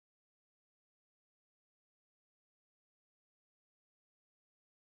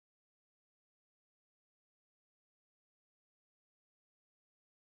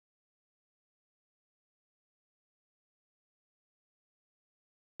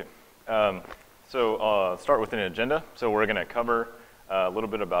Start with an agenda. So we're going to cover a little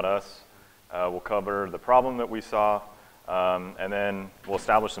bit about us. We'll cover the problem that we saw, and then we'll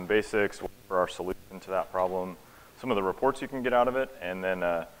establish some basics for our solution to that problem, some of the reports you can get out of it, and then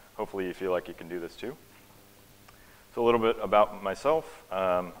hopefully you feel like you can do this too. So a little bit about myself.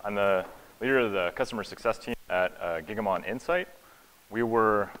 I'm the leader of the customer success team at Gigamon Insight. We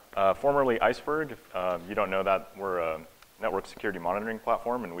were formerly Iceberg. If you don't know that, we're a network security monitoring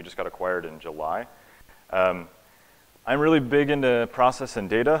platform, and we just got acquired in July. I'm really big into process and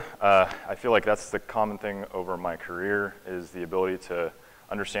data. I feel like that's the common thing over my career, is the ability to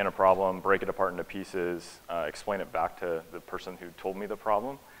understand a problem, break it apart into pieces, explain it back to the person who told me the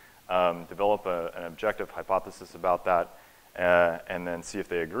problem, develop an objective hypothesis about that, and then see if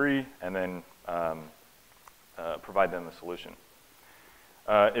they agree, and then provide them the solution.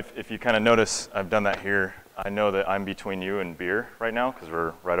 If you kind of notice, I've done that here. I know that I'm between you and beer right now because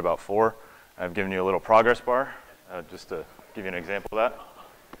we're right about 4. I've given you a little progress bar just to give you an example of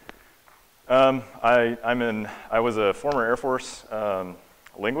that. I was a former Air Force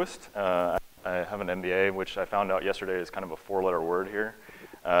linguist. I have an MBA, which I found out yesterday is kind of a 4-letter word here.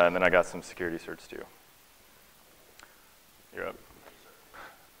 And then I got some security certs too. You're up.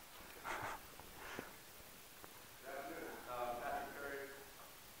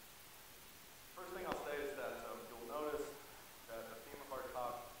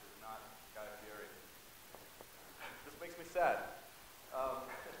 Sad.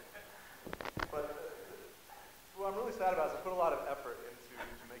 But what I'm really sad about is I put a lot of effort into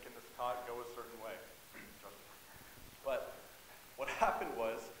making this talk go a certain way. But what happened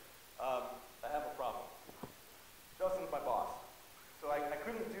was, I have a problem. Justin's my boss. So I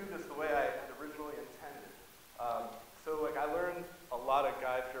couldn't do this the way I had originally intended. I learned a lot of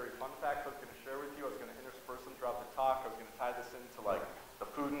Guy Fieri fun facts I was going to share with you. I was going to intersperse them throughout the talk. I was going to tie this into like the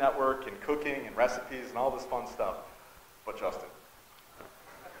Food Network and cooking and recipes and all this fun stuff. But Justin.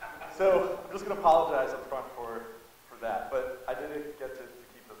 So I'm just going to apologize up front for that. But I didn't get to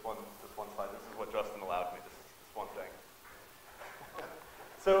keep this one slide. This is what Justin allowed me, this one thing.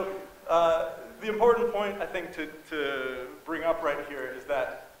 So the important point, I think, to bring up right here is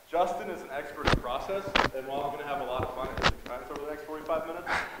that Justin is an expert in process. And while I'm going to have a lot of fun at his expense over the next 45 minutes,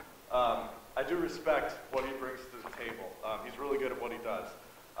 I do respect what he brings to the table. He's really good at what he does.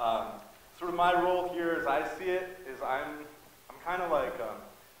 Sort of my role here, as I see it, is I'm kind of like,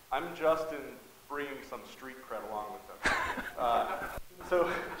 I'm Justin bringing some street cred along with him. So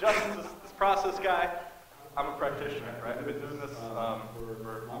Justin's this process guy. I'm a practitioner, right? I've been doing this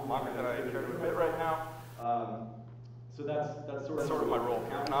for longer than I care to admit right now. So that's sort of my role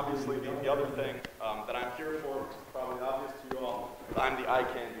here. And obviously the other thing that I'm here for, which is probably obvious to you all, is I'm the eye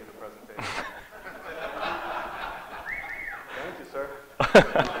candy of the presentation. Thank you, sir.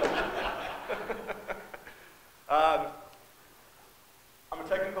 I'm a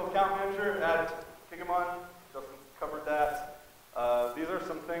technical account manager at Gigamon. Justin covered that. These are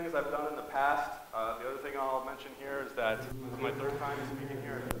some things I've done in the past. The other thing I'll mention here is that this is my 3rd time speaking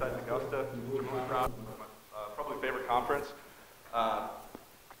here at BSidesAugusta. I'm really proud. It's my probably favorite conference. I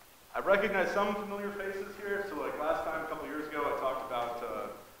recognize some familiar faces here. So like last time, a couple years ago, I talked about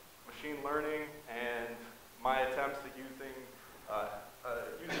machine learning and my attempts at using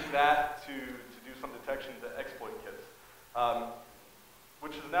that to do some detection to exploit kits.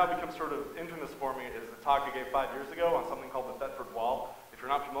 Which has now become sort of infamous for me, is a talk I gave 5 years ago on something called the Thetford Wall. If you're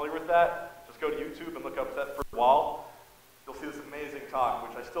not familiar with that, just go to YouTube and look up Thetford Wall. You'll see this amazing talk,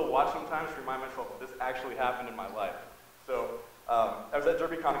 which I still watch sometimes to remind myself that this actually happened in my life. So I was at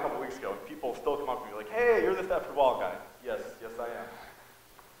DerbyCon a couple weeks ago, and people still come up to me like, hey, you're the Thetford Wall guy. Yes, I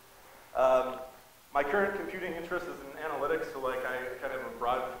am. My current computing interest is in analytics, so like I kind of have a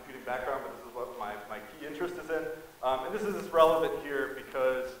broad computing background, but this is what my key interest is in. And this is relevant here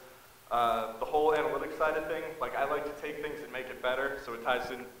because the whole analytics side of things, like I like to take things and make it better, so it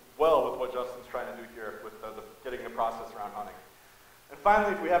ties in well with what Justin's trying to do here with getting the process around hunting. And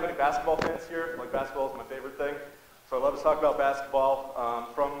finally, if we have any basketball fans here, like basketball is my favorite thing, so I love to talk about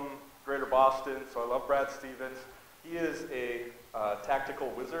basketball. From Greater Boston, so I love Brad Stevens. He is a tactical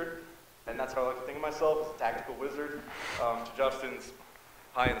wizard. And that's how I like to think of myself, as a tactical wizard. To Justin's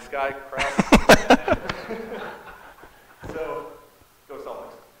pie in the sky crap. So, go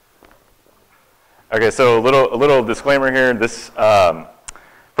Celtics. Okay, so a little disclaimer here.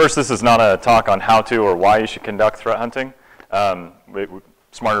 First, this is not a talk on how to or why you should conduct threat hunting.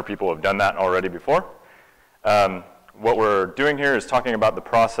 Smarter people have done that already before. What we're doing here is talking about the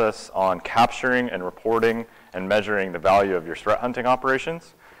process on capturing and reporting and measuring the value of your threat hunting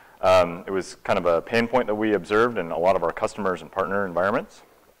operations. It was kind of a pain point that we observed in a lot of our customers and partner environments.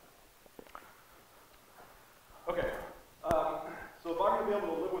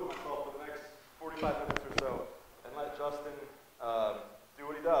 45 minutes or so and let Justin do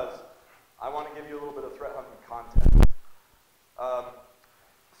what he does, I want to give you a little bit of threat hunting context.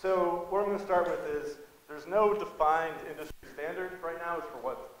 So what I'm going to start with is there's no defined industry standard right now as for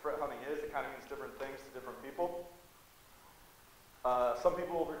what threat hunting is. It kind of means different things to different people. Some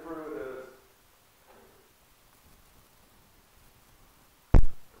people will refer to it as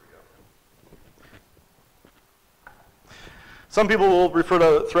Some people will refer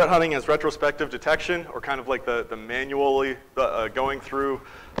to threat hunting as retrospective detection, or kind of like the manually going through,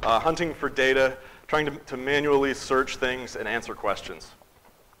 hunting for data, trying to manually search things and answer questions.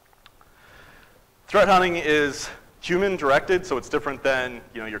 Threat hunting is human directed, so it's different than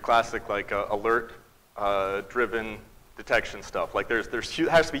your classic like alert driven detection stuff. Like there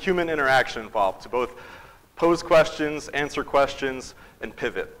has to be human interaction involved to both pose questions, answer questions, and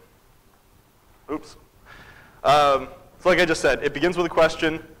pivot. Oops. So like I just said, it begins with a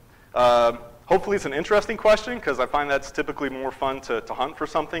question. Hopefully it's an interesting question, because I find that's typically more fun to hunt for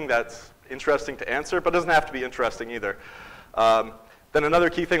something that's interesting to answer, but it doesn't have to be interesting either. Then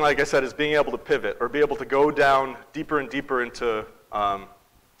another key thing, like I said, is being able to pivot, or be able to go down deeper and deeper into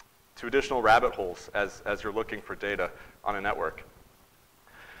to additional rabbit holes as you're looking for data on a network.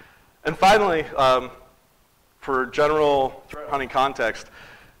 And finally, for general threat hunting context,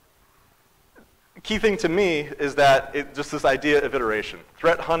 key thing to me is that just this idea of iteration.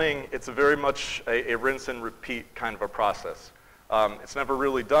 Threat hunting, it's very much a rinse and repeat kind of a process. It's never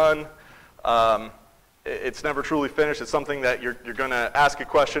really done. It's never truly finished. It's something that you're going to ask a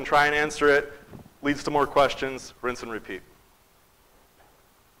question, try and answer it, leads to more questions, rinse and repeat.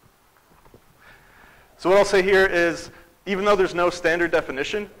 So what I'll say here is, even though there's no standard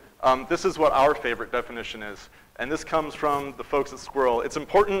definition, this is what our favorite definition is. And this comes from the folks at Squirrel. It's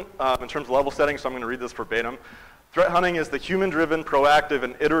important in terms of level setting, so I'm going to read this verbatim. Threat hunting is the human-driven, proactive,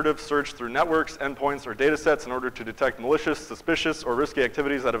 and iterative search through networks, endpoints, or data sets in order to detect malicious, suspicious, or risky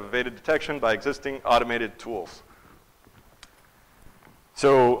activities that have evaded detection by existing automated tools.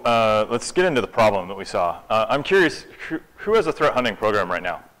 So let's get into the problem that we saw. I'm curious, who has a threat hunting program right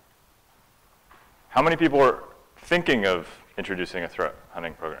now? How many people are thinking of introducing a threat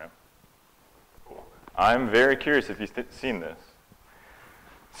hunting program? I'm very curious if you've seen this.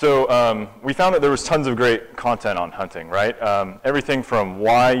 So we found that there was tons of great content on hunting, right? Everything from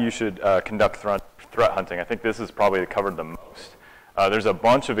why you should conduct threat hunting. I think this is probably covered the most. There's a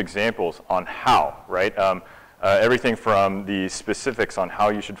bunch of examples on how, right? Everything from the specifics on how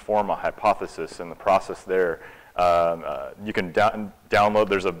you should form a hypothesis and the process there. You can download,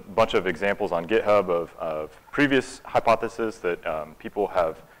 there's a bunch of examples on GitHub of previous hypotheses that people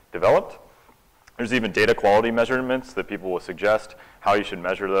have developed. There's even data quality measurements that people will suggest how you should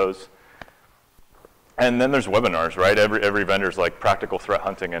measure those. And then there's webinars, right? Every vendor's like practical threat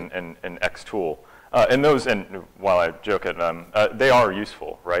hunting and X tool. And those, and while I joke at them, they are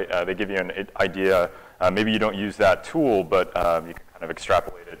useful, right? They give you an idea. Maybe you don't use that tool, but you can kind of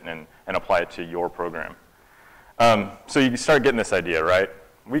extrapolate it and apply it to your program. So you start getting this idea, right?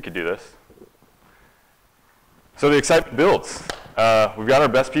 We could do this. So the excitement builds. We've got our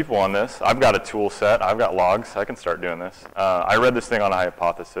best people on this. I've got a tool set. I've got logs. I can start doing this. I read this thing on a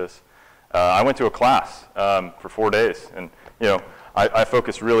hypothesis. I went to a class for 4 days, and I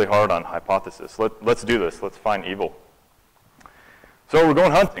focused really hard on hypothesis. Let's do this. Let's find evil. So we're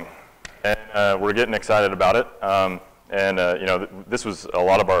going hunting, and we're getting excited about it. This was a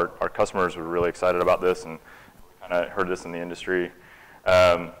lot of our customers were really excited about this, and we kind of heard this in the industry.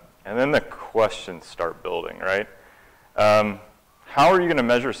 And then the questions start building, right? How are you going to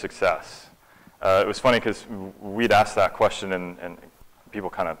measure success? It was funny because we'd asked that question and people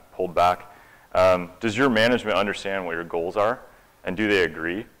kind of pulled back. Does your management understand what your goals are? And do they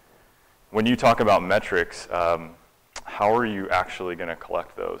agree? When you talk about metrics, how are you actually going to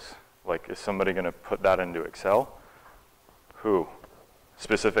collect those? Like, is somebody going to put that into Excel? Who?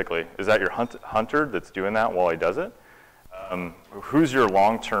 Specifically, is that your hunter that's doing that while he does it? Who's your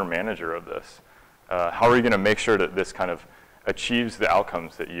long-term manager of this? How are you going to make sure that this kind of achieves the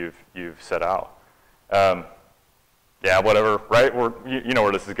outcomes that you've set out? Yeah, whatever, right? You know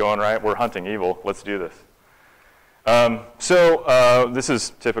where this is going, right? We're hunting evil. Let's do this. This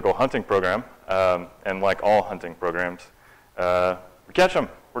is typical hunting program, and like all hunting programs, we catch them.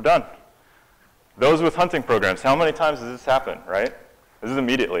 We're done. Those with hunting programs, how many times does this happen, right? This is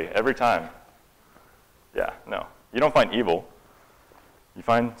immediately, every time. Yeah, no. You don't find evil. You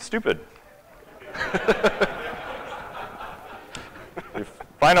find stupid. You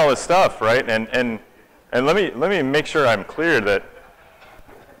find all this stuff, right? And let me make sure I'm clear that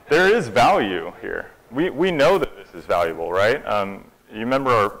there is value here. We know that this is valuable, right? You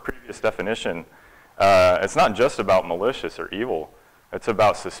remember our previous definition. It's not just about malicious or evil. It's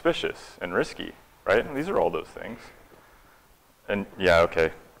about suspicious and risky, right? And these are all those things. And yeah,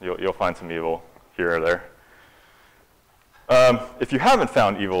 okay, you'll find some evil here or there. If you haven't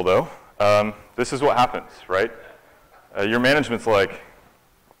found evil, though, this is what happens, right? Your management's like,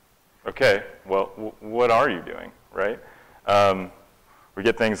 okay, well, what are you doing, right? We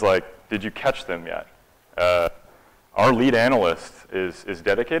get things like, did you catch them yet? Our lead analyst is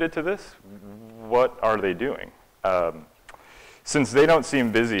dedicated to this. What are they doing? Since they don't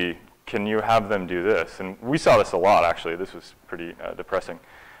seem busy, can you have them do this? And we saw this a lot, actually. This was pretty depressing.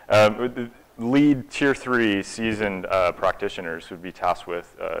 Lead tier 3 seasoned practitioners would be tasked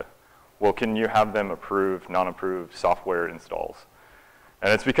with, well, can you have them approve non-approved software installs?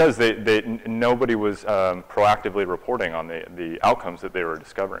 And it's because nobody was proactively reporting on the outcomes that they were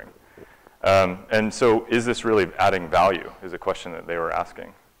discovering. And so is this really adding value is a question that they were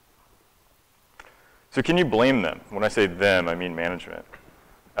asking. So can you blame them? When I say them, I mean management.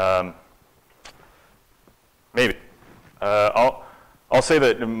 Maybe. I'll say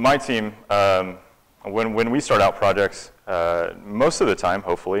that my team, when we start out projects, most of the time,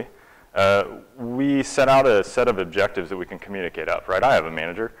 hopefully, we set out a set of objectives that we can communicate up, right? I have a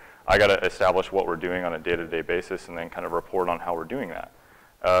manager. I got to establish what we're doing on a day-to-day basis and then kind of report on how we're doing that.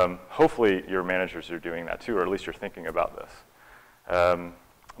 Hopefully your managers are doing that too, or at least you're thinking about this.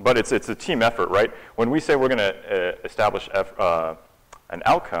 But it's a team effort, right? When we say we're going to establish an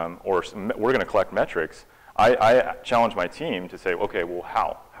outcome or we're going to collect metrics, I challenge my team to say, okay, well,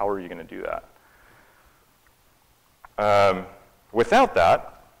 how? How are you going to do that? Without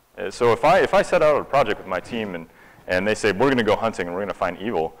that, so if I set out a project with my team and they say, we're going to go hunting and we're going to find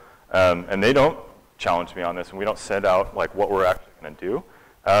evil, and they don't challenge me on this and we don't set out like what we're actually going to do,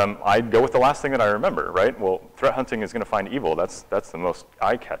 I'd go with the last thing that I remember, right? Well, threat hunting is going to find evil. That's the most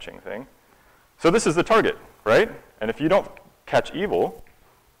eye-catching thing. So this is the target, right? And if you don't catch evil,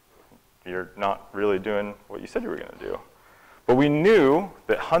 you're not really doing what you said you were going to do. But we knew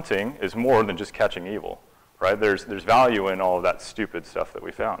that hunting is more than just catching evil, right? There's value in all of that stupid stuff that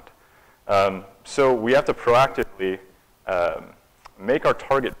we found. So we have to proactively make our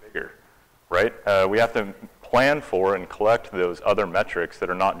target bigger, right? We have to plan for and collect those other metrics that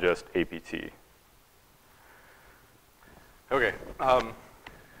are not just APT. Okay.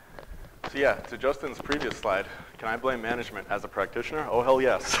 So yeah, to Justin's previous slide, can I blame management as a practitioner? Oh, hell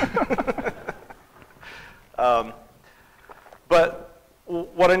yes. But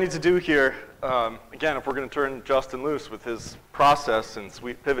what I need to do here, again, if we're going to turn Justin loose with his process and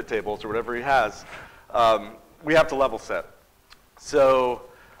sweet pivot tables or whatever he has, we have to level set. So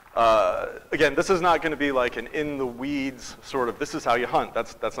again, this is not going to be like an in-the-weeds sort of, this is how you hunt.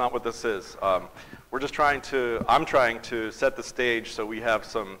 That's not what this is. We're just I'm trying to set the stage so we have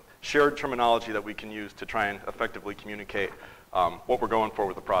some shared terminology that we can use to try and effectively communicate what we're going for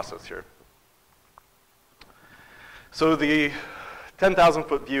with the process here. So the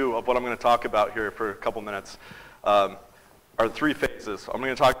 10,000-foot view of what I'm going to talk about here for a couple minutes are 3 phases. I'm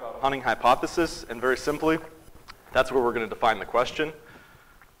going to talk about hunting hypothesis, and very simply, that's where we're going to define the question.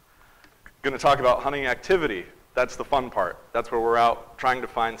 Going to talk about hunting activity. That's the fun part. That's where we're out trying to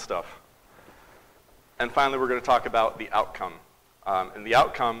find stuff. And finally, we're going to talk about the outcome. And the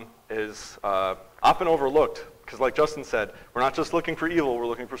outcome is often overlooked, because like Justin said, we're not just looking for evil, we're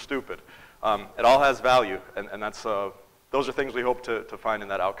looking for stupid. It all has value, and that's, those are things we hope to find in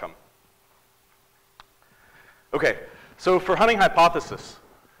that outcome. Okay, so for hunting hypothesis,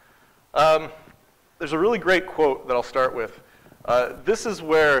 there's a really great quote that I'll start with. This is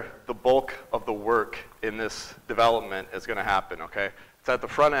where the bulk of the work in this development is going to happen, okay? It's at the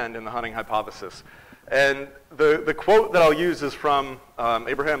front end in the hunting hypothesis. And the quote that I'll use is from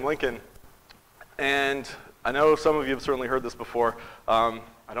Abraham Lincoln. And I know some of you have certainly heard this before.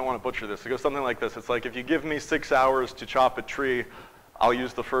 I don't want to butcher this. It goes something like this. It's like, if you give me 6 hours to chop a tree, I'll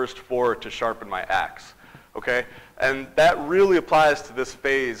use the first 4 to sharpen my axe, okay? And that really applies to this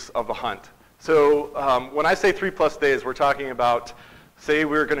phase of the hunt. So when I say 3+ days, we're talking about, say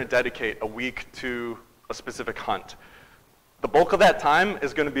we're going to dedicate a week to a specific hunt. The bulk of that time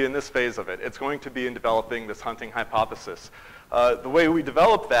is going to be in this phase of it. It's going to be in developing this hunting hypothesis. The way we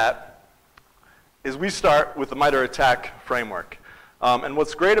develop that is we start with the MITRE ATT&CK framework. And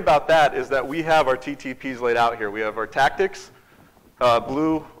what's great about that is that we have our TTPs laid out here. We have our tactics,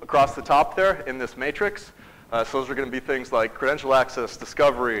 blue across the top there in this matrix. So those are going to be things like credential access,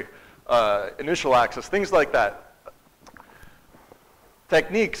 discovery, initial access, things like that.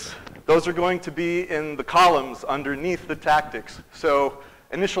 Techniques, those are going to be in the columns underneath the tactics. So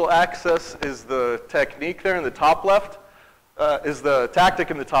initial access is the technique there in the top left. is the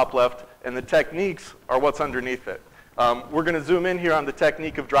tactic in the top left, and the techniques are what's underneath it. We're going to zoom in here on the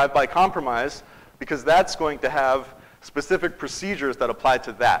technique of drive-by compromise, because that's going to have specific procedures that apply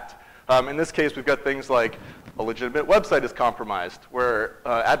to that. In this case, we've got things like a legitimate website is compromised, where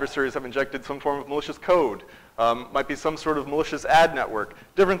adversaries have injected some form of malicious code. Might be some sort of malicious ad network,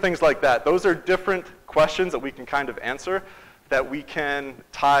 different things like that. Those are different questions that we can kind of answer that we can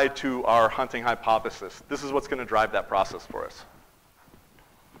tie to our hunting hypothesis. This is what's going to drive that process for us.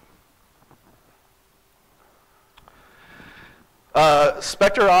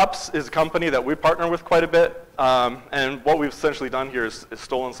 Spectre Ops is a company that we partner with quite a bit, and what we've essentially done here is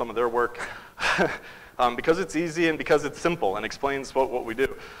stolen some of their work because it's easy and because it's simple and explains what we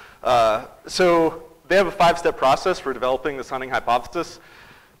do. So they have a 5-step process for developing this hunting hypothesis.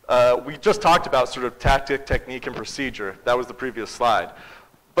 We just talked about sort of tactic, technique, and procedure. That was the previous slide.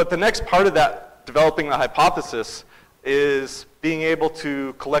 But the next part of that, developing the hypothesis, is being able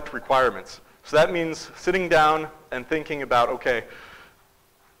to collect requirements. So that means sitting down and thinking about, okay,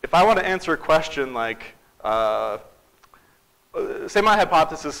 if I want to answer a question like, say my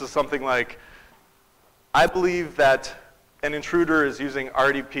hypothesis is something like, I believe that an intruder is using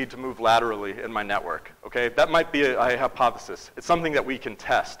RDP to move laterally in my network, okay? That might be a hypothesis. It's something that we can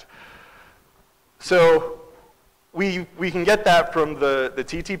test. So we can get that from the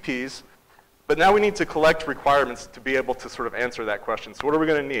TTPs, but now we need to collect requirements to be able to sort of answer that question. So what are we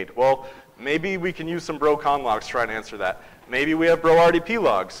going to need? Well, maybe we can use some bro con logs to try and answer that. Maybe we have bro RDP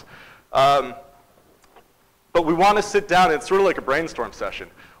logs. But we want to sit down, it's sort of like a brainstorm session.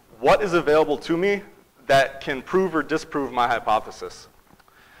 What is available to me that can prove or disprove my hypothesis?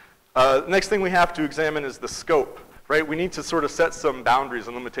 Next thing we have to examine is the scope, right? We need to sort of set some boundaries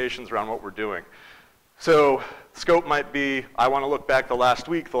and limitations around what we're doing. So scope might be, I want to look back the last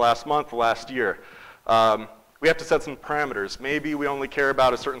week, the last month, the last year. We have to set some parameters. Maybe we only care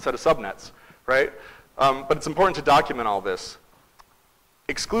about a certain set of subnets, right? But it's important to document all this.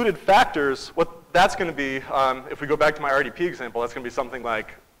 Excluded factors, what that's going to be, if we go back to my RDP example, that's going to be something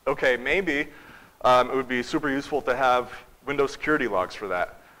like, okay, maybe it would be super useful to have Windows security logs for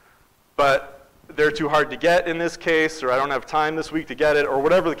that. But they're too hard to get in this case, or I don't have time this week to get it, or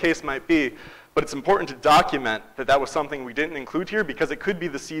whatever the case might be. But it's important to document that that was something we didn't include here because it could be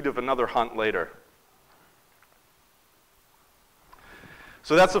the seed of another hunt later.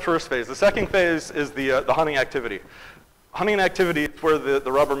 So that's the first phase. The second phase is the hunting activity. Hunting activity is where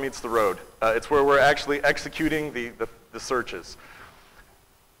the rubber meets the road. It's where we're actually executing the searches.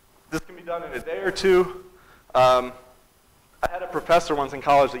 This can be done in a day or two. I had a professor once in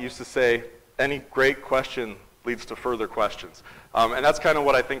college that used to say, any great question leads to further questions. And that's kind of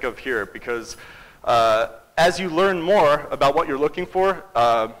what I think of here, because as you learn more about what you're looking for,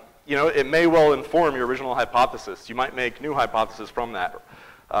 you know, it may well inform your original hypothesis. You might make new hypotheses from that.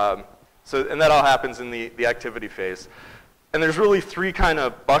 And that all happens in the activity phase. And there's really 3 kind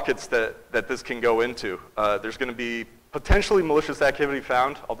of buckets that this can go into. There's going to be potentially malicious activity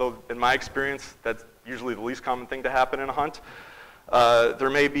found, although in my experience, that's usually the least common thing to happen in a hunt. There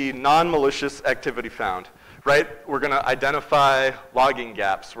may be non-malicious activity found, right? We're going to identify logging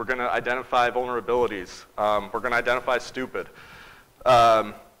gaps. We're going to identify vulnerabilities. We're going to identify stupid.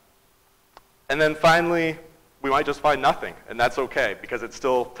 And then finally, we might just find nothing, and that's okay, because it's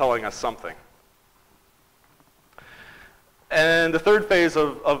still telling us something. And the third phase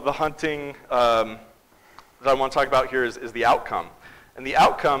of the hunting that I want to talk about here is the outcome. And the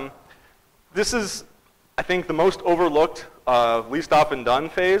outcome, this is, I think, the most overlooked, least often done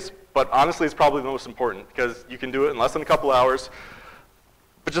phase, but honestly it's probably the most important because you can do it in less than a couple hours,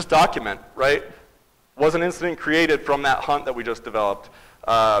 but just document, right? Was an incident created from that hunt that we just developed?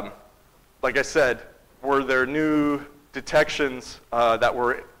 Like I said, were there new detections that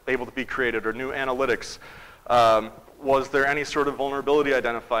were able to be created or new analytics? Was there any sort of vulnerability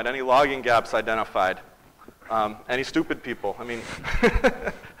identified, any logging gaps identified? Any stupid people? I mean,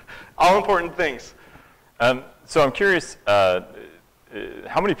 all important things. So I'm curious,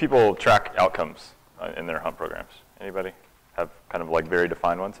 how many people track outcomes in their hunt programs? Anybody have kind of like very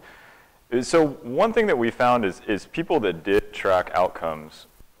defined ones? So one thing that we found is people that did track outcomes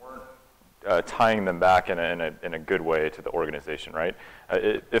weren't tying them back in a good way to the organization, right?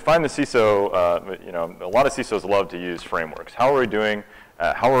 If I'm the CISO, you know, a lot of CISOs love to use frameworks. How are we doing?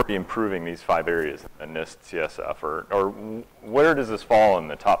 How are we improving these 5 areas in NIST, CSF, or where does this fall in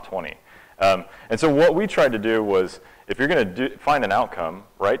the top 20? And so what we tried to do was, if you're going to find an outcome,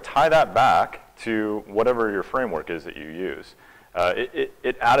 right, tie that back to whatever your framework is that you use.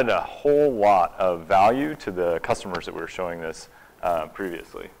 It added a whole lot of value to the customers that we were showing this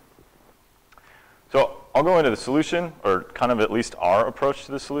previously. So I'll go into the solution, or kind of at least our approach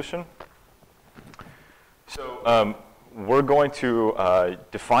to the solution. So we're going to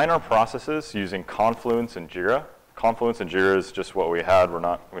define our processes using Confluence and Jira. Confluence and Jira is just what we had. We're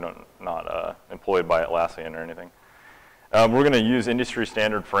not employed by Atlassian or anything. We're going to use industry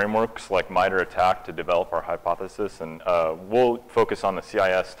standard frameworks like MITRE ATT&CK to develop our hypothesis, and we'll focus on the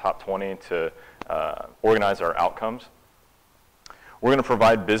CIS top 20 to organize our outcomes. We're going to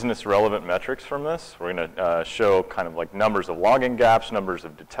provide business relevant metrics from this. We're going to show kind of like numbers of logging gaps, numbers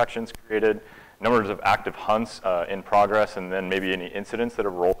of detections created, numbers of active hunts in progress, and then maybe any incidents that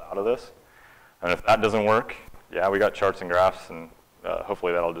have rolled out of this. And if that doesn't work, yeah, we got charts and graphs, and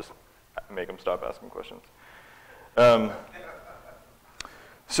hopefully that'll just make them stop asking questions.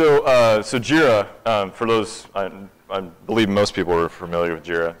 So Jira, for those, I believe most people are familiar with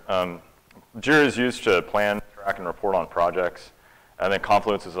Jira. Jira is used to plan, track, and report on projects. And then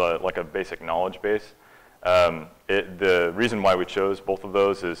Confluence is like a basic knowledge base. The reason why we chose both of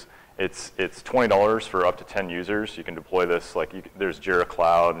those is it's $20 for up to 10 users. You can deploy this, there's Jira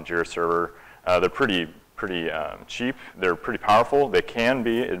Cloud and Jira Server. They're pretty cheap. They're pretty powerful. They can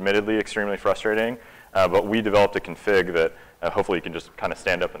be, admittedly, extremely frustrating. But we developed a config that hopefully you can just kind of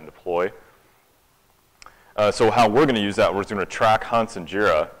stand up and deploy. So how we're going to use that, we're going to track hunts in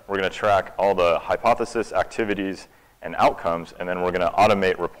Jira. We're going to track all the hypothesis, activities, and outcomes, and then we're going to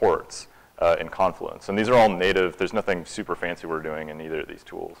automate reports in Confluence. And these are all native. There's nothing super fancy we're doing in either of these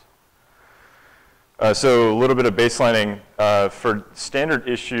tools. So a little bit of baselining. For standard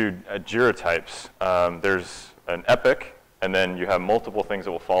issued Jira types, there's an epic, and then you have multiple things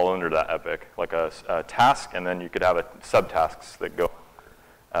that will fall under that epic, like a task, and then you could have subtasks that go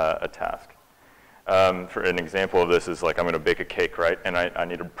a task. For an example of this is like I'm going to bake a cake, right? And I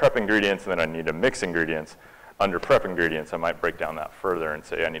need to prep ingredients, and then I need to mix ingredients. Under prep ingredients, I might break down that further and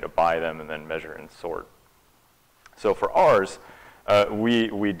say I need to buy them and then measure and sort. So for ours, we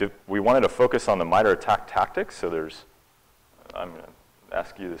wanted to focus on the MITRE ATT&CK tactics. So I'm going to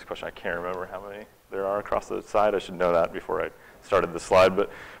ask you this question. I can't remember how many there are across the side. I should know that before I started the slide. But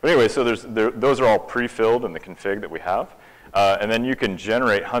anyway, so those are all pre-filled in the config that we have. And then you can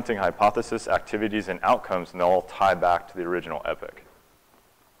generate hunting hypothesis, activities, and outcomes, and they'll all tie back to the original epic.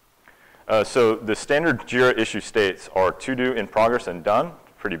 So the standard Jira issue states are to do, in progress, and done.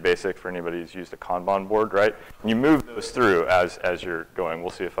 Pretty basic for anybody who's used a Kanban board, right? And you move those through as you're going.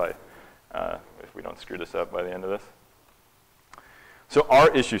 We'll see if we don't screw this up by the end of this. So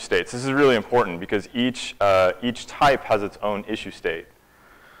our issue states, this is really important because each type has its own issue state.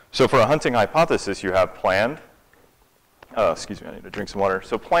 So for a hunting hypothesis, you have planned. Excuse me, I need to drink some water.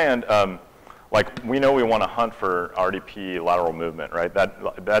 So planned, like we know we want to hunt for RDP lateral movement, right?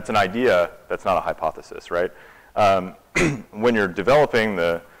 That's an idea, that's not a hypothesis, right? When you're developing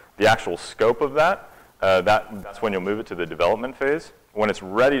the actual scope of that's when you'll move it to the development phase. When it's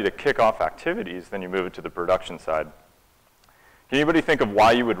ready to kick off activities, then you move it to the production side. Can anybody think of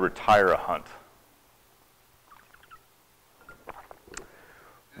why you would retire a hunt?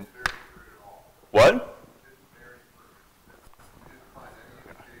 What?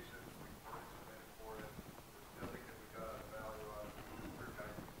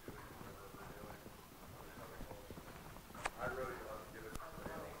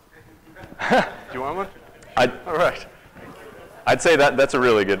 Do you want one? All right. I'd say that's a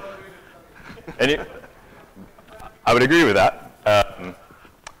really good. I would agree with that.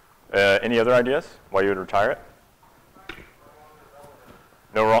 Any other ideas why you would retire it?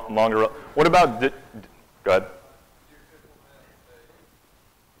 No longer. What about? Go ahead.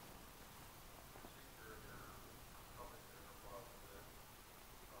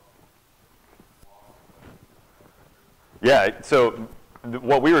 Yeah. So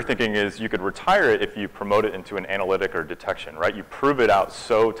what we were thinking is you could retire it if you promote it into an analytic or detection, right? You prove it out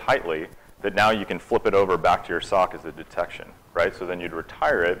so tightly that now you can flip it over back to your SOC as a detection, right? So then you'd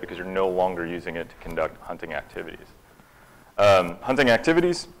retire it because you're no longer using it to conduct hunting activities. Hunting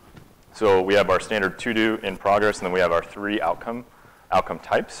activities, so we have our standard to-do, in progress, and then we have our 3 outcome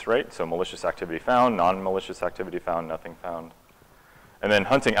types, right? So malicious activity found, non-malicious activity found, nothing found. And then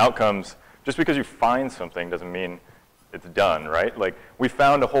hunting outcomes, just because you find something doesn't mean it's done, right? Like we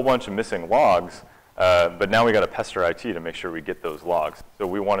found a whole bunch of missing logs, but now we got to pester IT to make sure we get those logs. So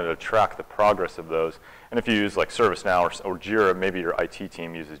we wanted to track the progress of those. And if you use like ServiceNow or Jira, maybe your IT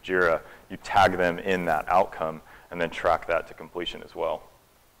team uses Jira, you tag them in that outcome and then track that to completion as well.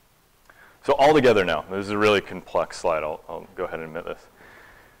 So all together now, this is a really complex slide. I'll go ahead and admit this.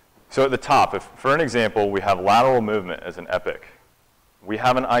 So at the top, for an example, we have lateral movement as an epic. We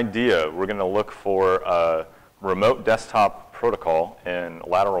have an idea. We're going to look for remote desktop protocol and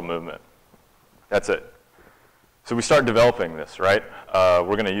lateral movement. That's it. So we start developing this, right?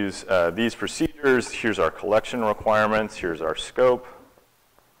 We're going to use these procedures. Here's our collection requirements. Here's our scope.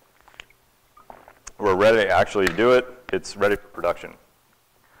 We're ready to actually do it. It's ready for production.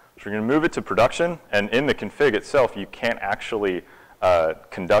 So we're going to move it to production, and in the config itself, you can't actually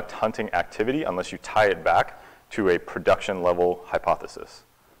conduct hunting activity unless you tie it back to a production level hypothesis.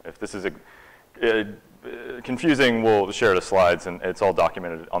 If this is confusing, we'll share the slides, and it's all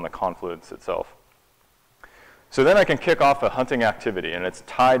documented on the Confluence itself. So then I can kick off a hunting activity, and it's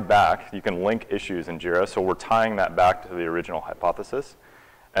tied back. You can link issues in JIRA, so we're tying that back to the original hypothesis.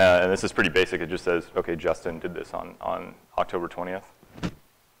 And this is pretty basic. It just says, OK, Justin did this on October 20th. And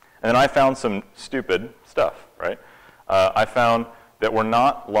then I found some stupid stuff, right? I found that we're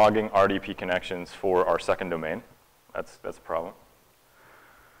not logging RDP connections for our second domain. That's a problem.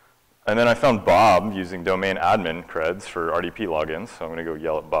 And then I found Bob using domain admin creds for RDP logins, so I'm going to go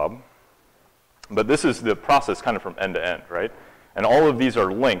yell at Bob. But this is the process kind of from end to end, right? And all of these are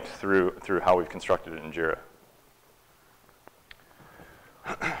linked through how we've constructed it in JIRA.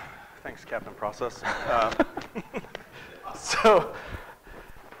 Thanks, Captain Process. So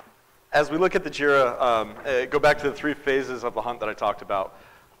as we look at the JIRA, go back to the 3 phases of the hunt that I talked about.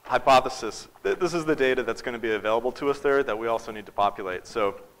 Hypothesis, this is the data that's going to be available to us there that we also need to populate.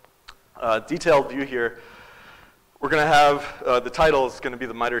 So detailed view here, we're going to have, the title is going to be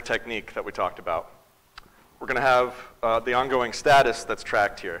the MITRE technique that we talked about. We're going to have the ongoing status that's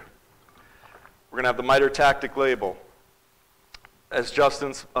tracked here. We're going to have the MITRE tactic label. As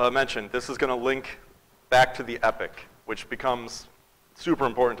Justin's mentioned, this is going to link back to the epic, which becomes super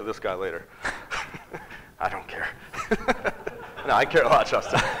important to this guy later. I don't care. No, I care a lot,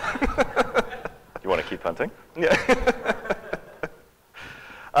 Justin. You want to keep hunting? Yeah.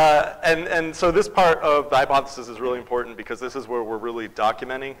 And so this part of the hypothesis is really important because this is where we're really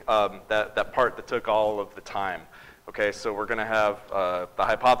documenting that part that took all of the time. Okay, so we're going to have the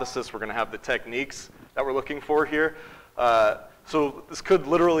hypothesis, we're going to have the techniques that we're looking for here. So this could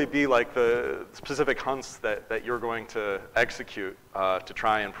literally be like the specific hunts that you're going to execute to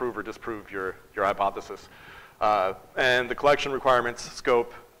try and prove or disprove your hypothesis. And the collection requirements,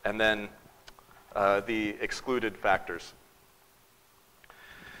 scope, and then the excluded factors.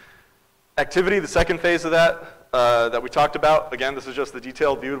 Activity, the second phase of that we talked about. Again, this is just the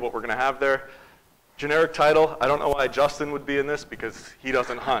detailed view of what we're going to have there. Generic title, I don't know why Justin would be in this because he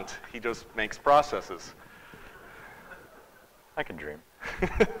doesn't hunt. He just makes processes. I can dream. We're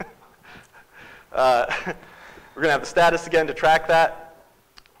going to have the status again to track that.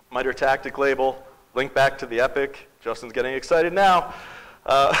 MITRE tactic label, link back to the epic. Justin's getting excited now.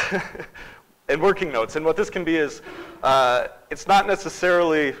 And working notes. And what this can be is, it's not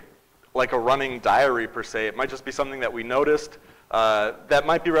necessarily like a running diary per se. It might just be something that we noticed that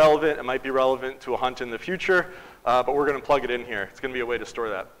might be relevant. It might be relevant to a hunt in the future, but we're going to plug it in here. It's going to be a way to store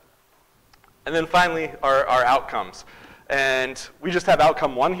that. And then finally, our outcomes. And we just have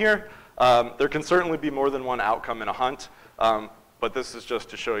outcome 1 here. There can certainly be more than one outcome in a hunt, but this is just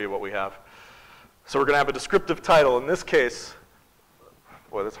to show you what we have. So we're going to have a descriptive title. In this case,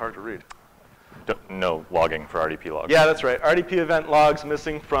 boy, that's hard to read. No logging for RDP logs. Yeah, that's right. RDP event logs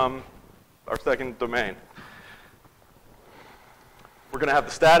missing from our second domain. We're going to have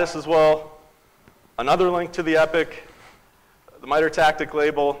the status as well, another link to the epic, the MITRE tactic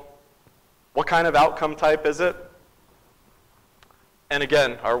label, what kind of outcome type is it, and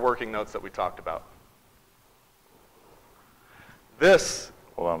again, our working notes that we talked about. This.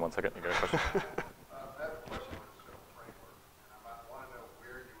 Hold on 1 second. You got a question? I have a question on the framework, and I want to know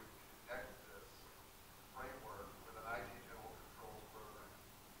where you would connect this framework with an IT general controls program.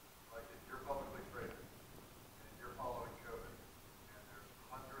 Like if you're publicly traded and you're following COVID, and there's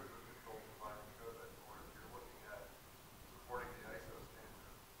hundreds of controls providing COVID, or if you're looking at supporting the ISO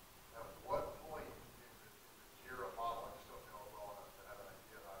standard, at what point in the JIRA model, I just don't know it well enough to have an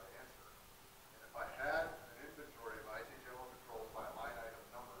idea of how to answer. And if I had an inventory of IT general controls by line item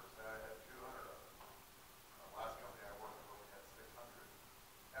numbers, and I had 200 of them, the last company I worked with only had 600.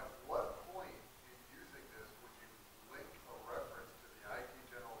 At what point in using this would you link a reference to the IT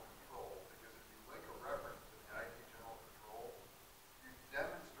general control? Because if you link a reference to the IT general control, you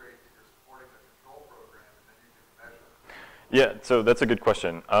demonstrate that you're supporting the control program, and then you can measure it. Yeah, so that's a good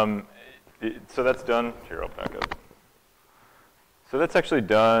question. So that's done. Here, I'll back up. So that's actually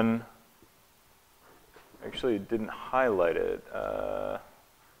done. Actually, didn't highlight it.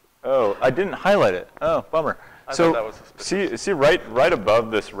 Oh, I didn't highlight it. Oh, bummer. I thought that was suspicious. see right above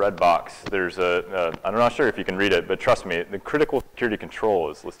this red box, there's I'm not sure if you can read it, but trust me, the critical security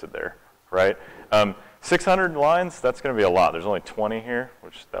control is listed there, right? 600 lines, that's going to be a lot. There's only 20 here,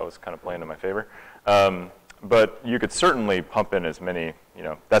 which that was kind of playing to my favor. but you could certainly pump in as many,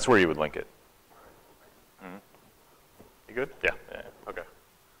 that's where you would link it. Mm-hmm. You good? Yeah. Okay.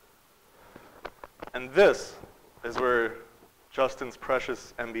 And this is where Justin's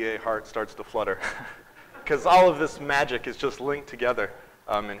precious MBA heart starts to flutter. Because all of this magic is just linked together,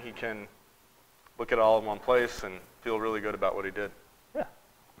 and he can look at it all in one place and feel really good about what he did. Yeah.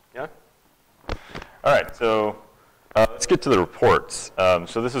 Yeah? All right, so let's get to the reports.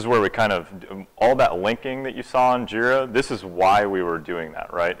 So this is where we kind of, all that linking that you saw in Jira, this is why we were doing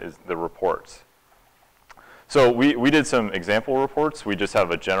that, right, is the reports. So we did some example reports. We just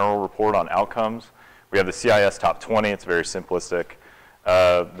have a general report on outcomes. We have the CIS top 20, it's very simplistic.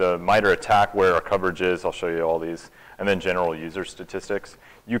 The MITRE attack, where our coverage is, I'll show you all these, and then general user statistics.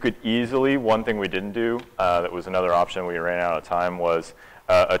 You could easily, one thing we didn't do, that was another option, we ran out of time, was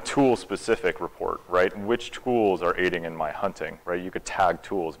a tool-specific report, right? Which tools are aiding in my hunting, right? You could tag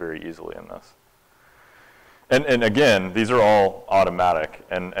tools very easily in this. And again, these are all automatic,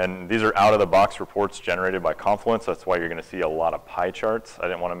 and these are out-of-the-box reports generated by Confluence. That's why you're going to see a lot of pie charts. I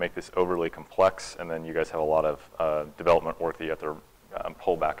didn't want to make this overly complex, and then you guys have a lot of development work that you have to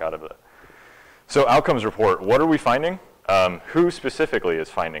pull back out of it. So outcomes report, what are we finding? Who specifically is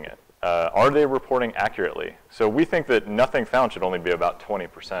finding it? Are they reporting accurately? So we think that nothing found should only be about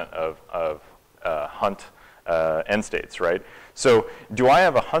 20% of hunt end states, right? So do I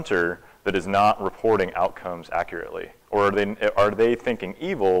have a hunter that is not reporting outcomes accurately? Or are they thinking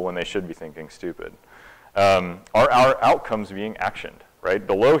evil when they should be thinking stupid? Are our outcomes being actioned, right?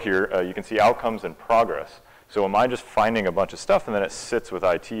 Below here, you can see outcomes in progress. So am I just finding a bunch of stuff and then it sits with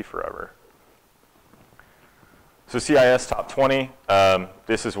IT forever? So CIS top 20,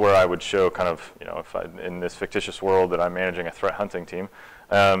 this is where I would show kind of, if in this fictitious world that I'm managing a threat hunting team,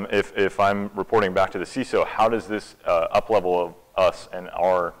 if I'm reporting back to the CISO, how does this up-level us and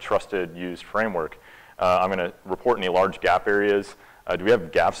our trusted used framework? I'm going to report any large gap areas. Do we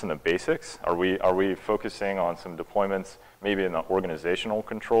have gaps in the basics? Are we focusing on some deployments, maybe in the organizational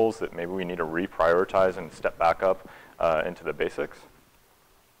controls that maybe we need to reprioritize and step back up into the basics?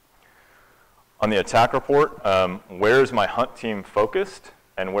 On the attack report, where is my hunt team focused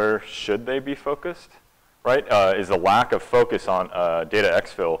and where should they be focused, right? Is the lack of focus on data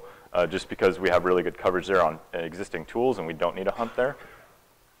exfil just because we have really good coverage there on existing tools and we don't need a hunt there?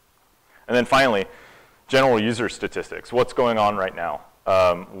 And then finally, general user statistics. What's going on right now?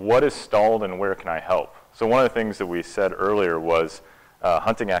 What is stalled and where can I help? So one of the things that we said earlier was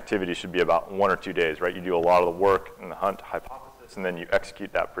hunting activity should be about 1 or 2 days, right? You do a lot of the work in the hunt hypothesis and then you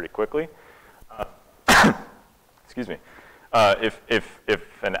execute that pretty quickly. Excuse me. If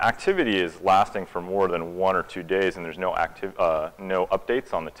an activity is lasting for more than 1 or 2 days and there's no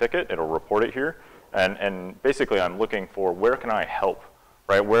updates on the ticket, it'll report it here. And basically, I'm looking for where can I help,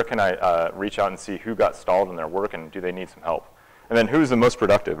 right? Where can I reach out and see who got stalled in their work and do they need some help? And then who's the most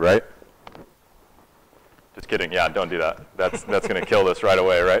productive, right? Just kidding. Yeah, don't do that. That's going to kill this right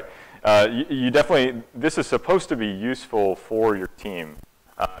away, right? You definitely, this is supposed to be useful for your team.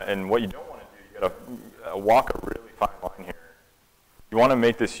 And what you don't want to do, you got to walk a really fine line here. You want to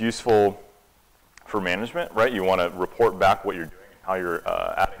make this useful for management, right? You want to report back what you're doing and how you're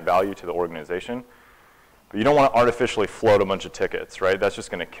adding value to the organization. But you don't want to artificially float a bunch of tickets, right? That's just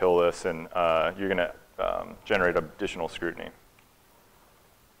going to kill this, and you're going to generate additional scrutiny.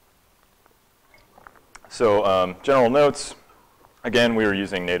 So general notes, again, we were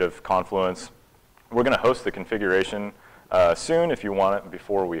using native Confluence. We're going to host the configuration soon if you want it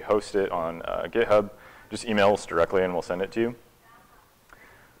before we host it on GitHub. Just email us directly and we'll send it to you.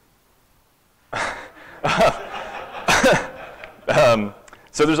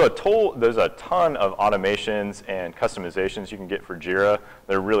 So there's a ton of automations and customizations you can get for Jira.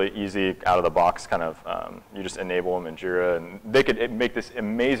 They're really easy, out of the box kind of, you just enable them in Jira and they could make this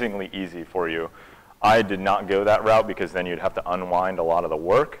amazingly easy for you. I did not go that route because then you'd have to unwind a lot of the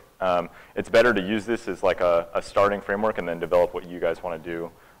work. It's better to use this as like a starting framework and then develop what you guys want to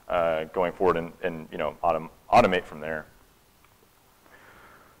do going forward and automate from there.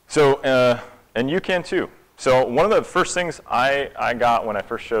 So, and you can too. So one of the first things I got when I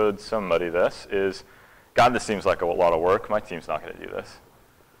first showed somebody this is, God, this seems like a lot of work. My team's not going to do this.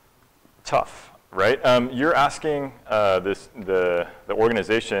 Tough, right? You're asking the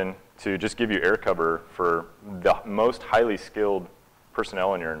organization to just give you air cover for the most highly skilled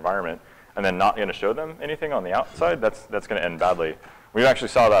personnel in your environment and then not going to show them anything on the outside. That's going to end badly. We actually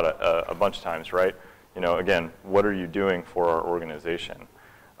saw that a bunch of times, right? Again, what are you doing for our organization?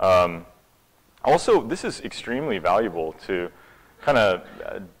 Also, this is extremely valuable to kind of,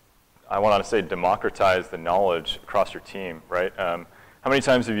 I want to say, democratize the knowledge across your team, right? How many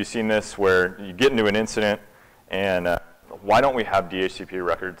times have you seen this where you get into an incident, and why don't we have DHCP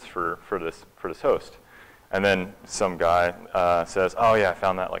records for this host? And then some guy says, oh yeah, I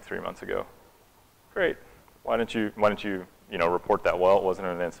found that like 3 months ago. Great. Why didn't you report that? Well, it wasn't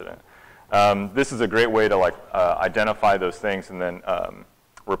an incident. This is a great way to like identify those things and then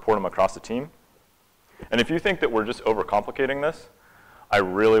report them across the team. And if you think that we're just overcomplicating this, I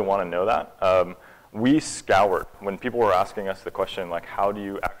really want to know that. We scoured, when people were asking us the question, like, how do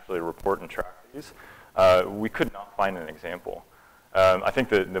you actually report and track these? We could not find an example. I think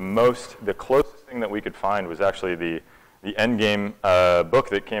the closest thing that we could find was actually the endgame book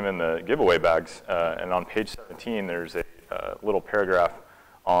that came in the giveaway bags. And on page 17, there's a little paragraph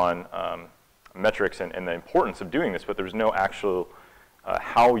on metrics and the importance of doing this, but there's no actual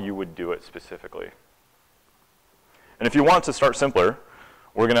how you would do it specifically. And if you want to start simpler,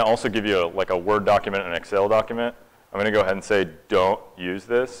 we're going to also give you like a Word document and an Excel document. I'm going to go ahead and say don't use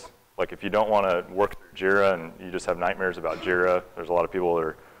this. Like if you don't want to work through Jira and you just have nightmares about Jira, there's a lot of people that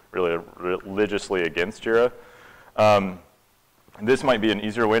are really religiously against Jira. This might be an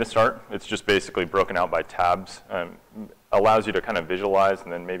easier way to start. It's just basically broken out by tabs. Allows you to kind of visualize,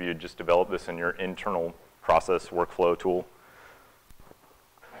 and then maybe you just develop this in your internal process workflow tool.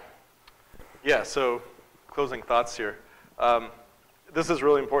 Yeah, so closing thoughts here. This is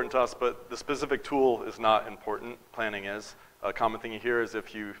really important to us, but the specific tool is not important. Planning is. A common thing you hear is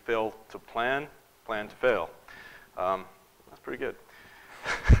if you fail to plan to fail. That's pretty good.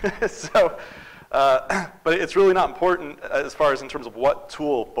 So, but it's really not important as far as in terms of what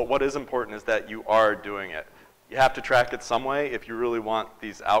tool, but what is important is that you are doing it. You have to track it some way if you really want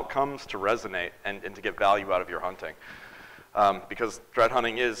these outcomes to resonate and to get value out of your hunting. Because threat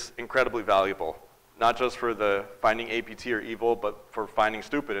hunting is incredibly valuable, not just for the finding APT or evil, but for finding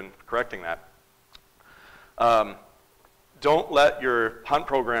stupid and correcting that. Don't let your hunt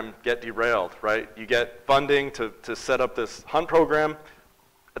program get derailed, right? You get funding to set up this hunt program.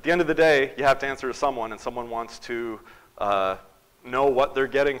 At the end of the day, you have to answer to someone, and someone wants to know what they're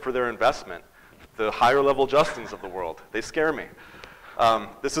getting for their investment. The higher level Justins of the world, they scare me.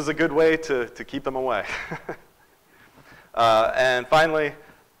 This is a good way to keep them away. And finally,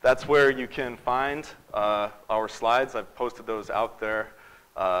 that's where you can find our slides. I've posted those out there.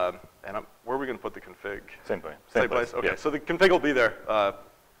 And where are we going to put the config? Same place. Same place? Okay, yeah. So the config will be there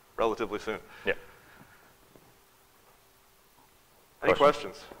relatively soon. Yeah. Any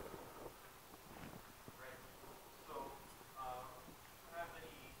questions? Right. So, have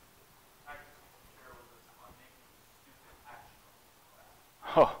any tactics you can share with us on making stupid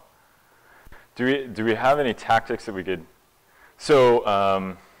actionable? Do we have any tactics that we could? So,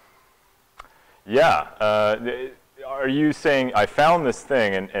 yeah. Are you saying I found this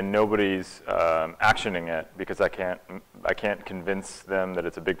thing and nobody's actioning it because I can't convince them that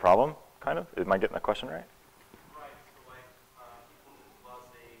it's a big problem? Kind of. Am I getting that question right? Right. So like people who love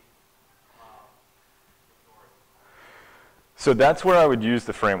say ignore it. So that's where I would use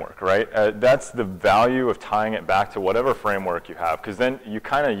the framework, right? That's the value of tying it back to whatever framework you have, because then you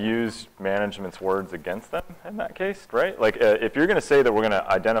kind of use management's words against them in that case, right? Like if you're going to say that we're going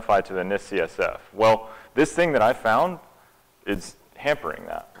to identify to the NIST CSF, well, this thing that I found is hampering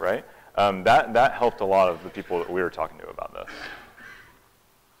that, right? That helped a lot of the people that we were talking to about this.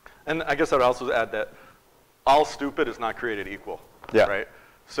 And I guess I would also add that all stupid is not created equal, yeah. Right?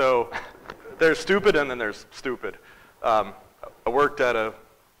 So there's stupid and then there's stupid. I worked at a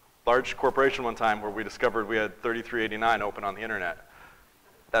large corporation one time where we discovered we had 3389 open on the internet.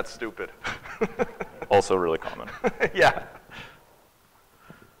 That's stupid. Also really common. Yeah.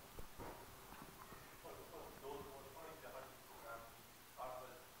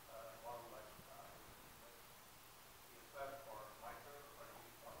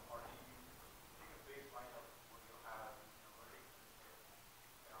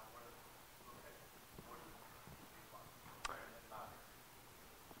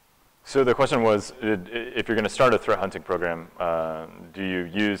 So the question was, if you're going to start a threat hunting program, do you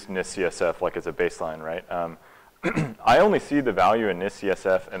use NIST CSF like as a baseline, right? I only see the value in NIST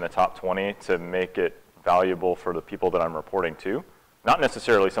CSF in the top 20 to make it valuable for the people that I'm reporting to. Not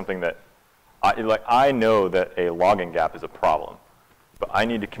necessarily something that, I know that a logging gap is a problem, but I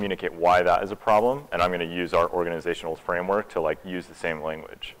need to communicate why that is a problem, and I'm going to use our organizational framework to like use the same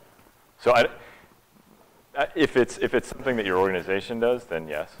language. So if it's something that your organization does, then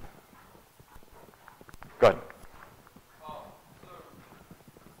yes. Go ahead. So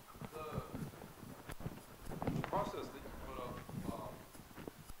the process that you put up,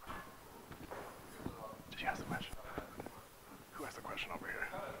 Did you ask the question? Who asked the question over here?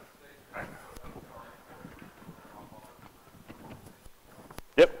 Right.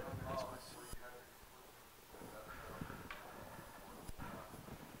 Yep.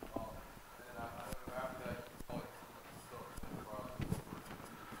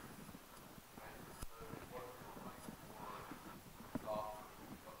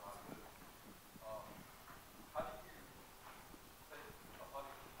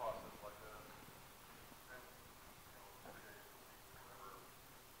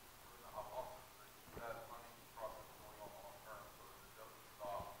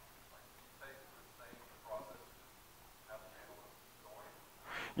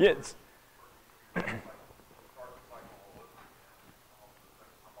 Yeah,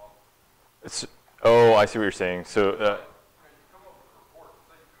 it's, oh, I see what you're saying. So,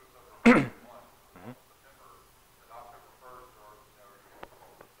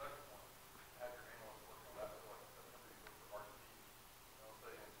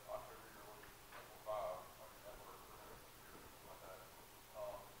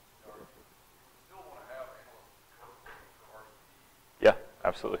 yeah,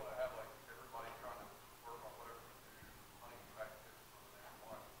 absolutely.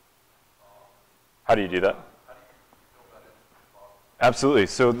 How do you do that? Absolutely.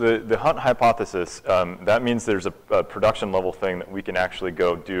 So the hunt hypothesis, that means there's a production level thing that we can actually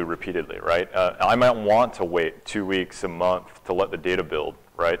go do repeatedly, right? I might want to wait 2 weeks, a month to let the data build,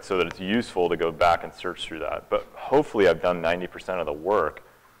 right? So that it's useful to go back and search through that. But hopefully I've done 90% of the work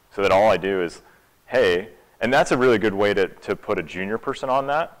so that all I do is, hey, and that's a really good way to put a junior person on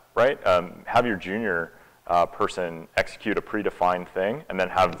that, right? Have your junior person execute a predefined thing and then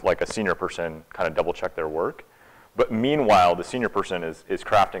have like a senior person kind of double check their work. But meanwhile, the senior person is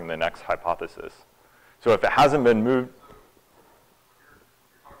crafting the next hypothesis. So if it hasn't been moved,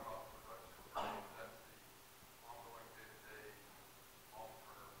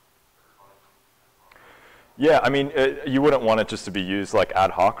 yeah, I mean, you wouldn't want it just to be used like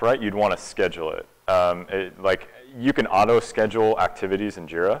ad hoc, right? You'd want to schedule it. Like you can auto-schedule activities in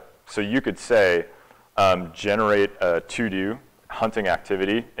Jira. So you could say, generate a to-do hunting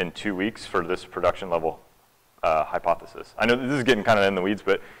activity in 2 weeks for this production level hypothesis. I know this is getting kind of in the weeds,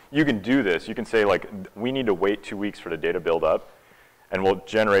 but you can do this. You can say, like, we need to wait 2 weeks for the data build up, and we'll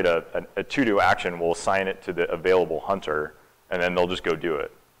generate a to-do action. We'll assign it to the available hunter, and then they'll just go do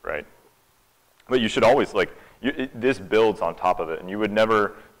it, right? But you should always, like, this builds on top of it, and you would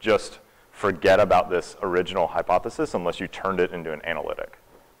never just forget about this original hypothesis unless you turned it into an analytic.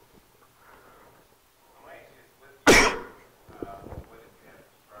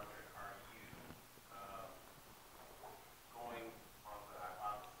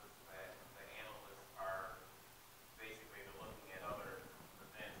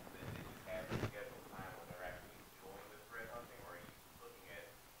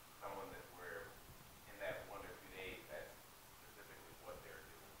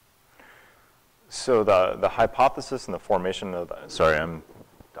 So the hypothesis and the formation of the, sorry, I'm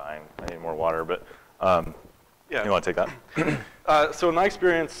dying. I need more water, but Yeah. you want to take that? So in my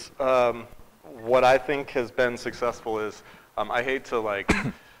experience, what I think has been successful is, I hate to like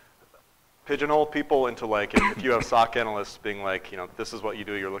pigeonhole people into like, if you have SOC analysts being like, you know, this is what you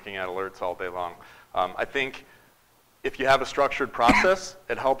do, you're looking at alerts all day long. I think if you have a structured process,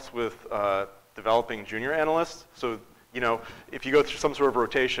 it helps with developing junior analysts. So, you know, if you go through some sort of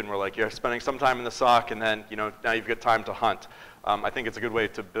rotation where like you're spending some time in the SOC and then, you know, now you've got time to hunt, I think it's a good way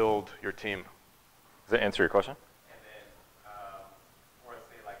to build your team. Does that answer your question? And then, for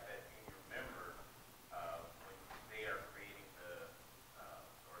say like that junior member, when they are creating the,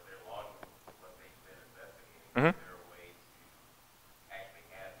 or they're logging what they've been investigating, is there a way to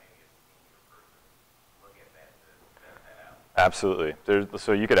actually have maybe a senior person look at that to vet that out? Absolutely.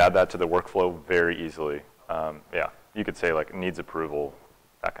 So you could add that to the workflow very easily. Yeah, you could say like needs approval,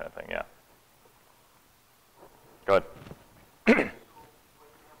 that kind of thing, yeah. Go ahead.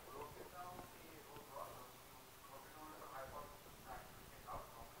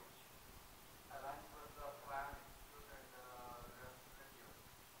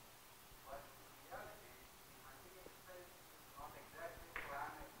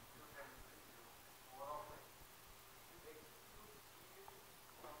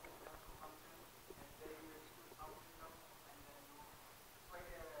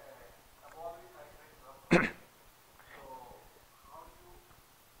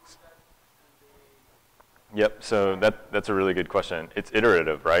 Yep, so that's a really good question. It's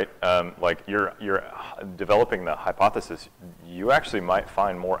iterative, right? Like you're developing the hypothesis. You actually might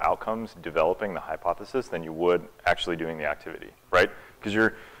find more outcomes developing the hypothesis than you would actually doing the activity, right?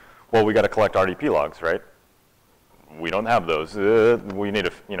 Because well, we got to collect RDP logs, right? We don't have those. We need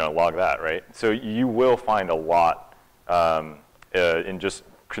to, log that, right? So you will find a lot in just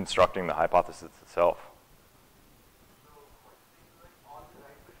constructing the hypothesis itself.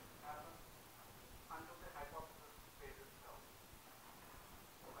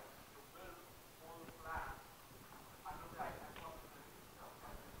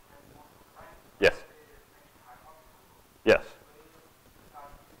 Yes. Yes.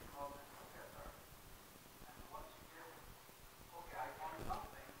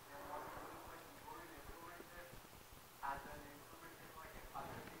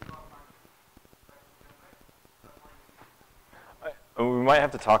 we might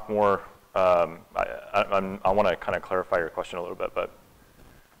have to talk more. I want to kind of clarify your question a little bit, but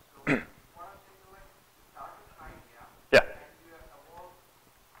So, what I'm saying is, like, you start with an idea, yeah. and you evolve,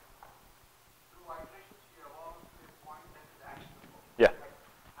 through iterations, you evolve to a point that is actionable. Yeah. Like,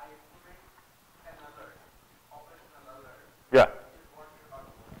 I implement an alert, operational alert. Yeah. Is what you're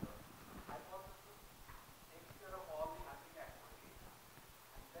talking about. So, hypothesis takes care of all the hunting activities,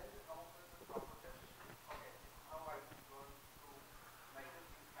 and then you come up with a proper decision. Okay, how are you going to measure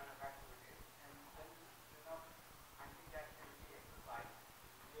these kind of activities, and then you spin up hunting activity exercise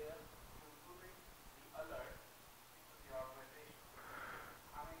where you're putting the alert into the organization.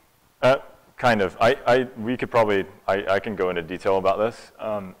 I mean, Kind of. We could probably, I can go into detail about this.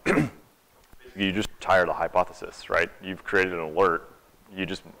 You just retire the hypothesis, right? You've created an alert. You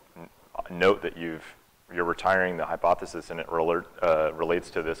just note that you're retiring the hypothesis, and it relates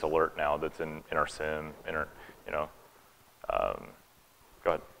to this alert now that's in our SIM, in our, you know. Go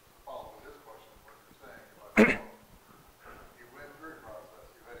ahead. follow with this question, what you're saying, but you went through a process,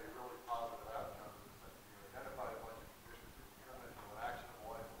 you had a really positive outcome, in the sense that you identified a bunch of conditions and you turned into an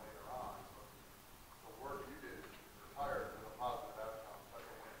actionable item later on. So the work you did, you retired with a positive outcome, that's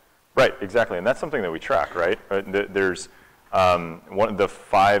a win. Right, exactly, and that's something that we track, right? There's one of the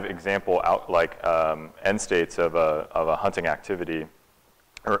 5 example end states of a hunting activity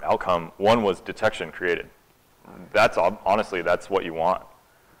or outcome. One was detection created. That's honestly, that's what you want,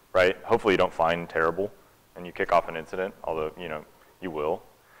 right? Hopefully you don't find terrible and you kick off an incident, although you will.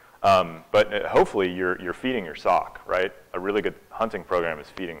 But hopefully you're feeding your sock, right? A really good hunting program is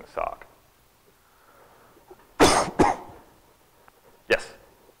feeding the sock. Yes.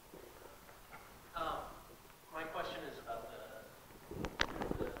 My question is about the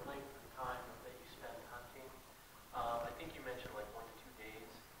length of time that you spend hunting. I think you mentioned like 1 to 2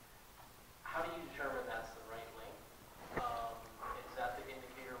 days. How do you determine that's the right length? Is that the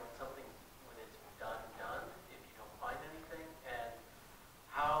indicator when it's done, if you don't find anything? And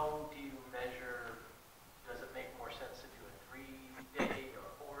how do you measure, does it make more sense to do a 3-day or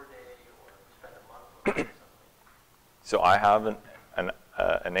 4-day or spend a month looking at something? So I have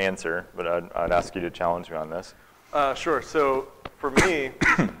an answer, but I'd ask you to challenge me on this. Sure. So for me,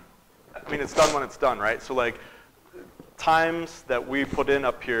 I mean, it's done when it's done, right? So like times that we put in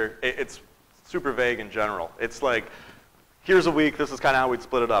up here, it's super vague in general. It's like, here's a week, this is kind of how we'd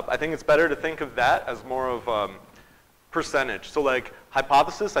split it up. I think it's better to think of that as more of percentage. So like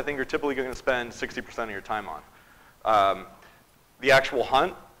hypothesis, I think you're typically going to spend 60% of your time on. The actual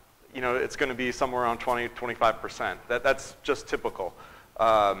hunt, it's going to be somewhere around 20, 25%. That's just typical.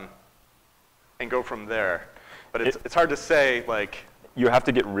 And go from there. But it's hard to say, like, You have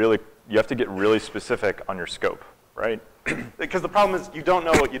to get really specific on your scope, right? because the problem is you don't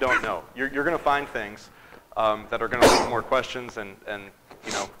know what you don't know. You're going to find things that are going to lead to more questions and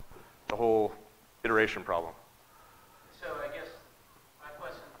the whole iteration problem. So I guess my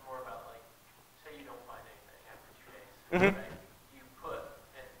question is more about, like, say you don't find anything after 2 days, Mhm. right? You put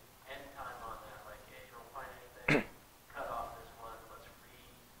an end time on that, like, hey, you don't find anything, cut off this one, let's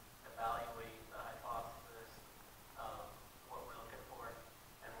re-evaluate the hypothesis, what we're looking for,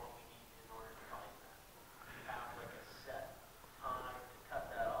 and what we need in order to find that. Do you have, like, a set time to cut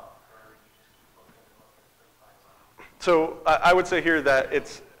that off, or you just keep looking and looking until you find something? So I would say here that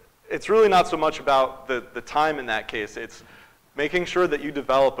it's really not so much about the time in that case. It's making sure that you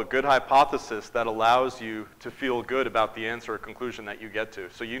develop a good hypothesis that allows you to feel good about the answer or conclusion that you get to.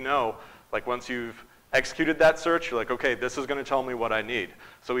 So like once you've executed that search, you're like, okay, this is going to tell me what I need.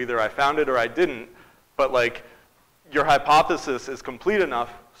 So either I found it or I didn't, but like your hypothesis is complete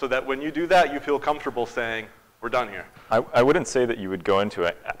enough so that when you do that, you feel comfortable saying, we're done here. I wouldn't say that you would go into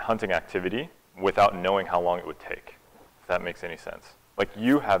a hunting activity without knowing how long it would take, if that makes any sense. Like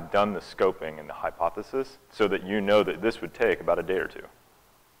you have done the scoping and the hypothesis so that you know that this would take about a day or 2,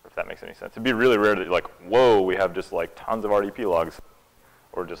 if that makes any sense. It'd be really rare that like, whoa, we have just like tons of RDP logs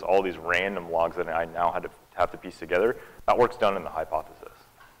or just all these random logs that I now have to piece together. That work's done in the hypothesis.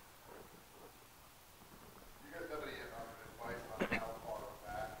 Do you guys have any advice on how far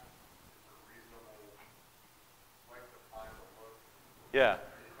back is a reasonable length of time to look? Yeah. You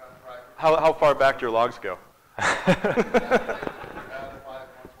contract How far back do your logs go? you have 5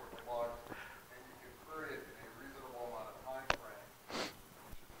 months worth of logs, and you can query it in a reasonable amount of time frame.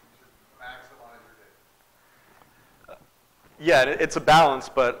 You should maximize your data. Yeah, it's a balance,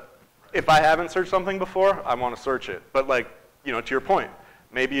 but if I haven't searched something before, I want to search it. But like, to your point,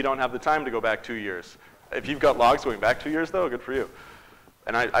 maybe you don't have the time to go back 2 years. If you've got logs going back 2 years, though, good for you.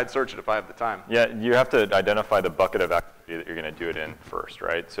 And I'd search it if I have the time. Yeah, you have to identify the bucket of activity that you're going to do it in first,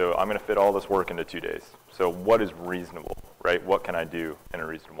 right? So I'm going to fit all this work into 2 days. So what is reasonable? right? What can I do in a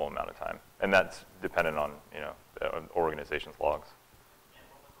reasonable amount of time? And that's dependent on, the organization's logs. And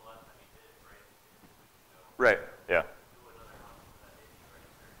what was the last time you did it, right? Right. Yeah. Do another hunt for that AP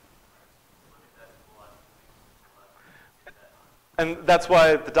register. Right? Look at that for the last 2 weeks. And that's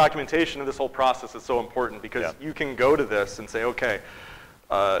why the documentation of this whole process is so important, because Yeah. you can go to this and say, okay,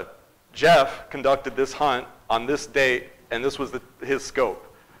 Jeff conducted this hunt on this date, and this was his scope.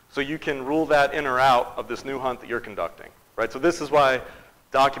 So you can rule that in or out of this new hunt that you're conducting, right? So this is why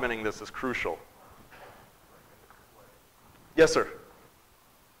documenting this is crucial. Yes, sir.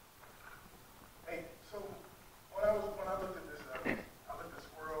 Hey, so when I looked at this, I looked at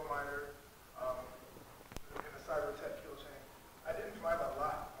squirrel miter in the cyber tech kill chain. I didn't find a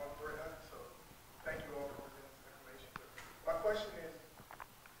lot on threat hunt, so thank you all for presenting this information. But my question is,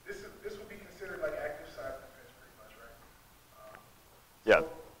 this would be considered like active cyber defense, pretty much, right? Yeah.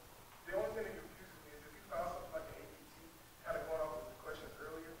 So the only thing that confuses me is if you found something like an APT, kind of going off of the questions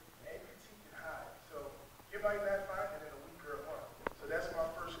earlier, an APT can hide. So you might not find it in a week or a month. So that's my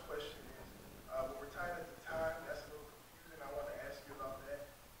first question is, when we're tying it to time, that's a little confusing. I want to ask you about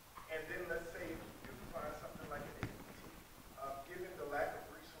that. And then let's say if you find something like an APT, given the lack of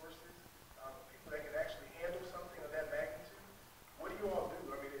resources, people that can actually handle something of that magnitude, what do you all do?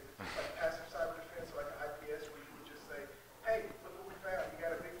 I mean, is it just like passive cyber defense, like an IPS, where you would just say, hey, look what we found, you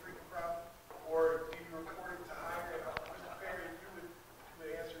got a big freaking problem? Or do you report it to higher? And Mr. Perry, if you would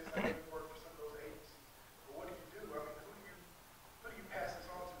answer this, I know you work for some of those agencies. But what do you do? I mean, who do you pass this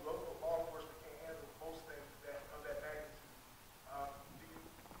on to? Local law enforcement can't handle most things of that magnitude. Do you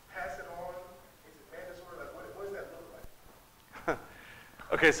pass it on? Is it mandatory? Like, what does that look like?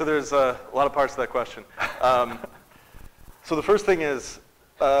 Okay, so there's a lot of parts to that question. So the first thing is,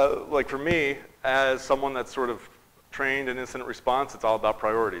 like for me, as someone that's sort of trained in incident response, it's all about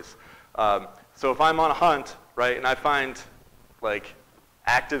priorities. So if I'm on a hunt, right, and I find like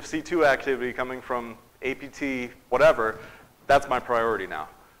active C2 activity coming from APT, whatever, that's my priority now.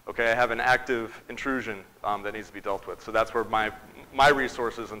 Okay, I have an active intrusion that needs to be dealt with. So that's where my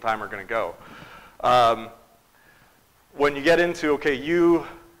resources and time are going to go. When you get into, okay, you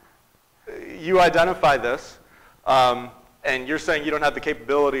identify this, and you're saying you don't have the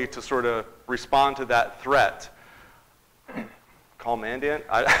capability to sort of respond to that threat, call Mandiant?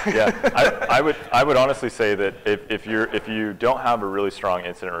 Yeah, I would honestly say that if you don't have a really strong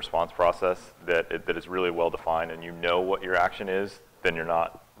incident response process that is really well defined and you know what your action is, then you're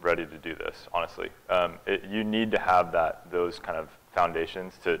not ready to do this, honestly. You need to have those kind of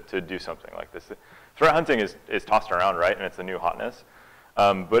foundations to do something like this. Threat hunting is tossed around, right, and it's a new hotness.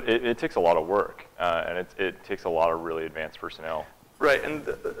 But it takes a lot of work, and it takes a lot of really advanced personnel. Right, and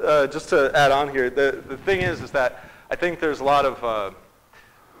just to add on here, the thing is that I think there's a lot of,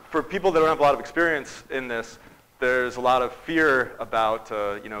 for people that don't have a lot of experience in this, there's a lot of fear about,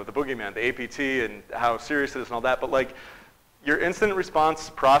 the boogeyman, the APT, and how serious it is and all that. But like, your incident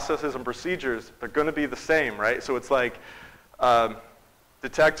response processes and procedures, they're going to be the same, right? So it's like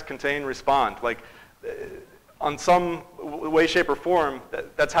detect, contain, respond. Like, on some way, shape, or form,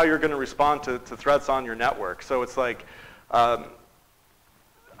 that's how you're going to respond to threats on your network. So it's like, I'd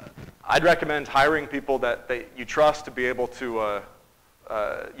recommend hiring people that you trust to be able to,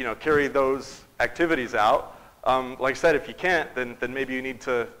 carry those activities out. Like I said, if you can't, then maybe you need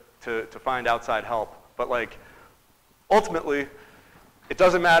to find outside help. But like, ultimately, it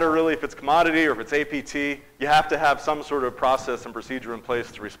doesn't matter really if it's commodity or if it's APT. You have to have some sort of process and procedure in place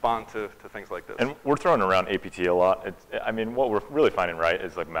to respond to things like this. And we're throwing around APT a lot. I mean, what we're really finding, right,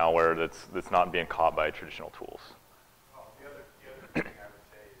 is like malware that's not being caught by traditional tools. Well, the other thing I would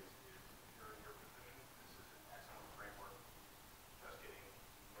say is you're in your position. This is an excellent framework. Just getting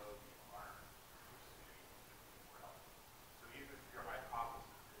to know the environment, which is going to be more helpful. So even if your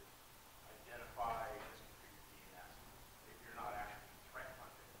hypothesis is identify misconfigured DNS, if you're not actually threat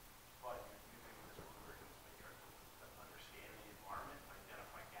hunting, but you're using this convergence matrix to understand the environment,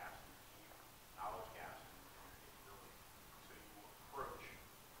 identify gaps in your team, knowledge gaps in your capability, so you will approach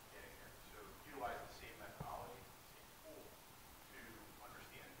getting there. So utilize the same methodology, the same tool to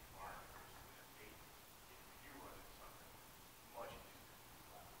understand the environment, which is going to make, if you run into something, much easier to do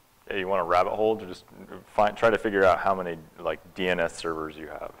that. Yeah, you want a rabbit hole to just try to figure out how many like DNS servers you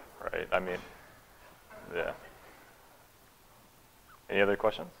have, right? I mean, yeah. Any other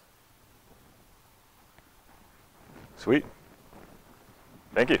questions? Sweet.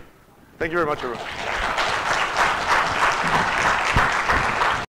 Thank you. Thank you very much, everyone.